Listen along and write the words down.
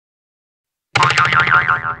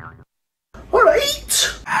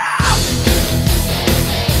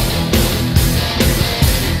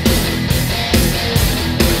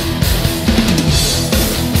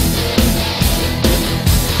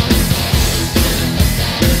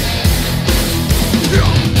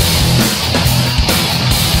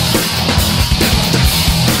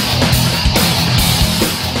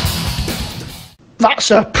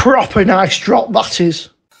That's a proper nice drop, that is.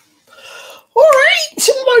 Alright,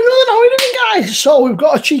 how are we doing, guys? So we've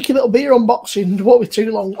got a cheeky little beer unboxing. It won't be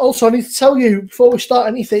too long. Also, I need to tell you, before we start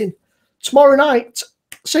anything, tomorrow night,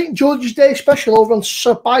 St. George's Day special over on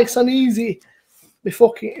Spice and Easy.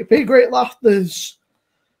 It'll be a great laugh. There's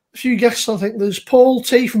a few guests, I think. There's Paul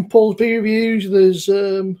T from Paul's Beer Reviews. There's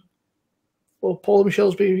Paul and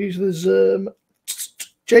Michelle's Beer Reviews. There's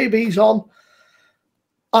JB's on.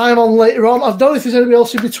 I'm on later on. I don't know if there's anybody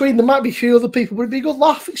else in between. There might be a few other people, but it'd be a good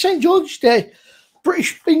laugh. It's St. George's Day.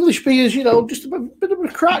 British English beers, you know, just a bit of a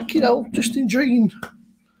crack, you know, just enjoying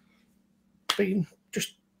being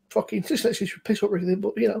just fucking, just lets you piss up everything,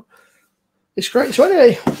 but, you know, it's great. So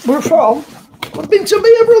anyway, we've been to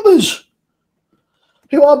Beer Brothers,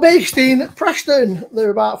 who are based in Preston.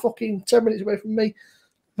 They're about fucking 10 minutes away from me,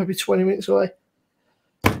 maybe 20 minutes away.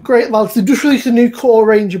 Great lads. They've just released a new core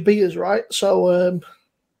range of beers, right? So,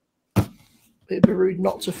 it'd be rude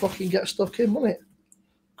not to fucking get stuck in, wouldn't it?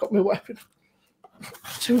 Got my weapon.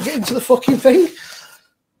 So we get into the fucking thing.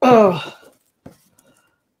 Oh.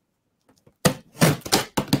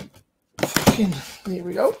 Fucking, here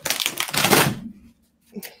we go.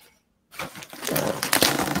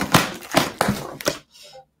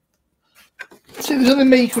 See, there's only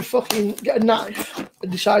me could fucking get a knife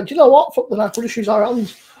and decide, you know what, fuck the knife, we'll just use our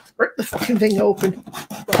hands. Rip the fucking thing open.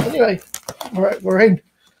 But anyway, alright, we're in.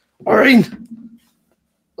 We're in.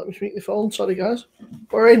 Let me speak the phone, sorry guys.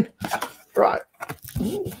 We're in. Right.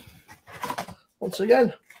 Ooh. Once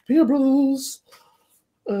again, Beer Brothers.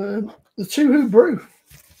 The two who brew.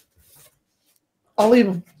 I'll leave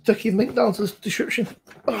a fucking link down to the description.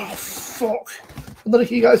 Oh, fuck. I don't know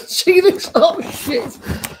if you guys see this. Oh, shit.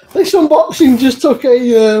 This unboxing just took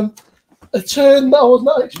a turn that I was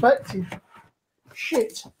not expecting.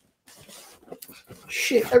 Shit.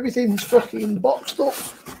 Shit, everything's fucking boxed up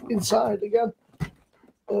inside again.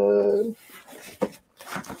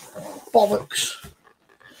 Bollocks.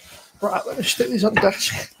 Right, let me stick these on the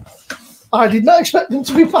desk. I did not expect them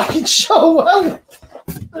to be packaged so well.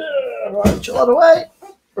 Right, chill that away.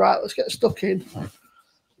 Right, let's get stuck in.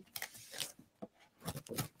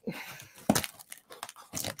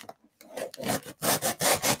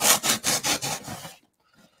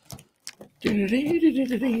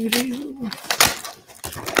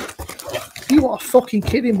 You are fucking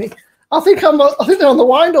kidding me. I think they're on the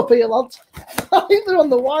wind up here, lads. I think they're on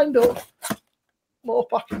the wind up. More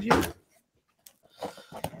packaging.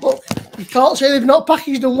 Look, you can't say they've not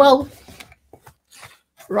packaged them well.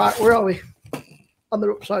 Right, where are we? And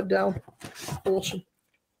they're upside down. Awesome.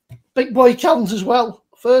 Big boy cans as well.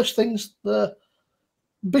 First things, the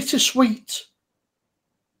bittersweet.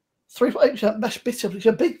 3.8% best bitter. It's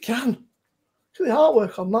a big can. Look at the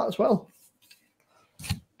artwork on that as well.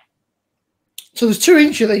 So there's 2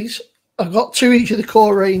 each of these. I've got 2 each of the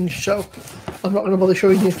core range, so I'm not going to bother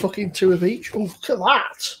showing you fucking 2 of each. Oh, look at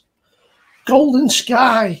that. Golden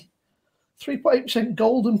Sky. 3.8%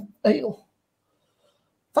 golden ale.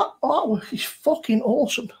 That artwork is fucking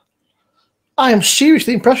awesome. I am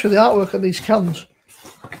seriously impressed with the artwork on these cans.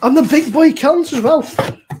 And the big boy cans as well.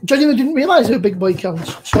 Genuinely didn't realise they were big boy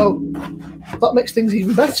cans. So that makes things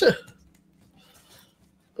even better.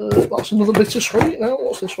 That's another bittersweet now.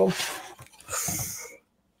 What's this one?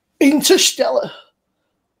 Interstellar.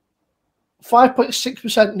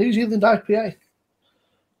 5.6% New Zealand IPA. I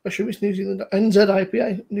assume it's New Zealand NZ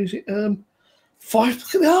IPA. New Zealand. 5.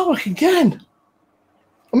 Look at the artwork again.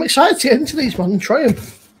 I'm excited to get into these, man, and try them.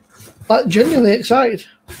 Like, genuinely excited.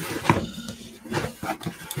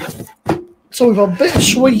 So we've got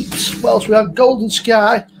bittersweet. What else? We have Golden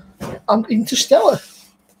Sky and Interstellar.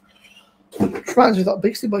 Which reminds me of that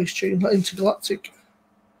Beastie Boys tune, that Intergalactic.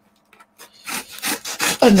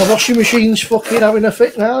 And the washing machine's fucking having a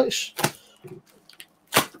fit now.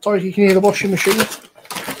 Sorry if you can hear the washing machine.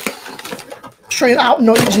 Trying to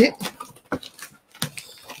out-noise it.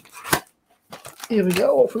 Here we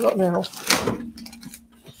go. What have we got now?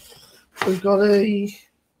 We've got a...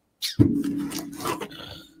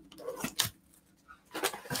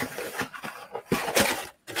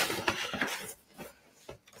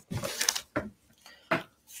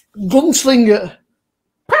 Gunslinger.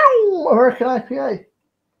 Pow! American IPA.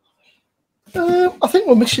 I think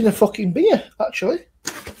we're missing a fucking beer, actually.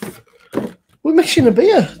 We're missing a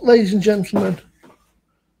beer, ladies and gentlemen.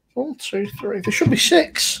 1, 2, 3. There should be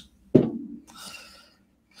 6.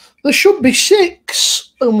 There should be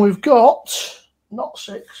 6, and we've got not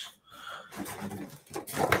 6.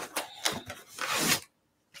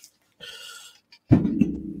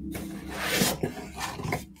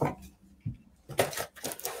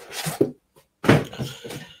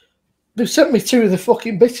 They've sent me 2 of the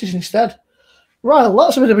fucking bitters instead. Right, well,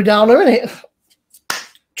 that's a bit of a downer, isn't it?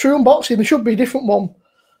 True unboxing, there should be a different one.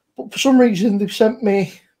 But for some reason, they've sent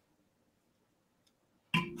me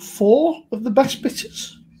 4 of the best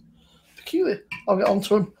bitters. Peculiar. I'll get on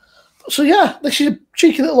to them. So, yeah, this is a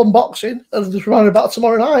cheeky little unboxing. As I just reminded about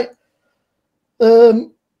tomorrow night.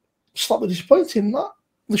 Slightly disappointing, that.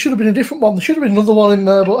 There should have been a different one. There should have been another one in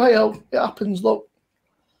there. But, hey, oh, it happens. Look,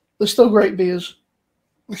 they're still great beers.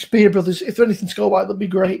 This Beer Brothers, if they're anything to go by, they'll be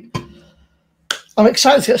great. I'm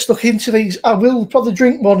excited to get stuck into these. I will probably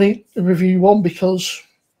drink one and review one because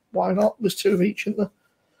why not? There's 2 of each, isn't there?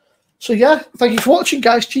 So, yeah, thank you for watching,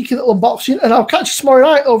 guys. Cheeky little unboxing. And I'll catch you tomorrow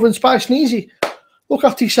night over in Spice and Easy. Look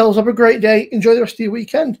after yourselves. Have a great day. Enjoy the rest of your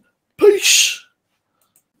weekend. Peace.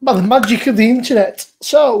 By the magic of the internet.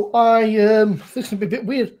 So, this is going to be a bit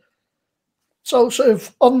weird. So, sort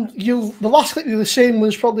of, the last clip you were seeing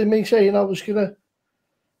was probably me saying I was going to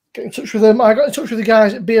get in touch with them. I got in touch with the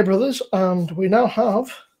guys at Beer Brothers, and we now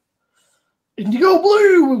have Indigo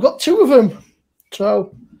Blue. We've got 2 of them.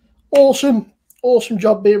 So, awesome. Awesome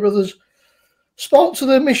job, Beer Brothers. Spoke to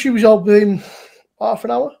them, issues of in half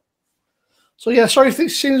an hour. So, yeah, sorry if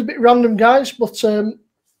this seems a bit random, guys, but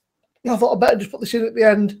I thought I'd better just put this in at the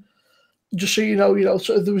end, just so you know,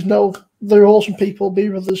 sort of they're awesome people, Beer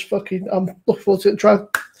Brothers, fucking, I'm looking forward to it. Try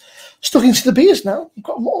stuck into the beers now. I've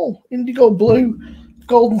got them all. Indigo Blue,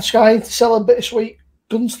 Golden Sky, Interstellar, Bittersweet,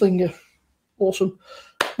 Gunslinger. Awesome.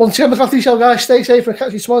 Once again, look after yourself, guys. Stay safe and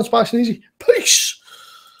catch you tomorrow. Spice and Easy. Peace.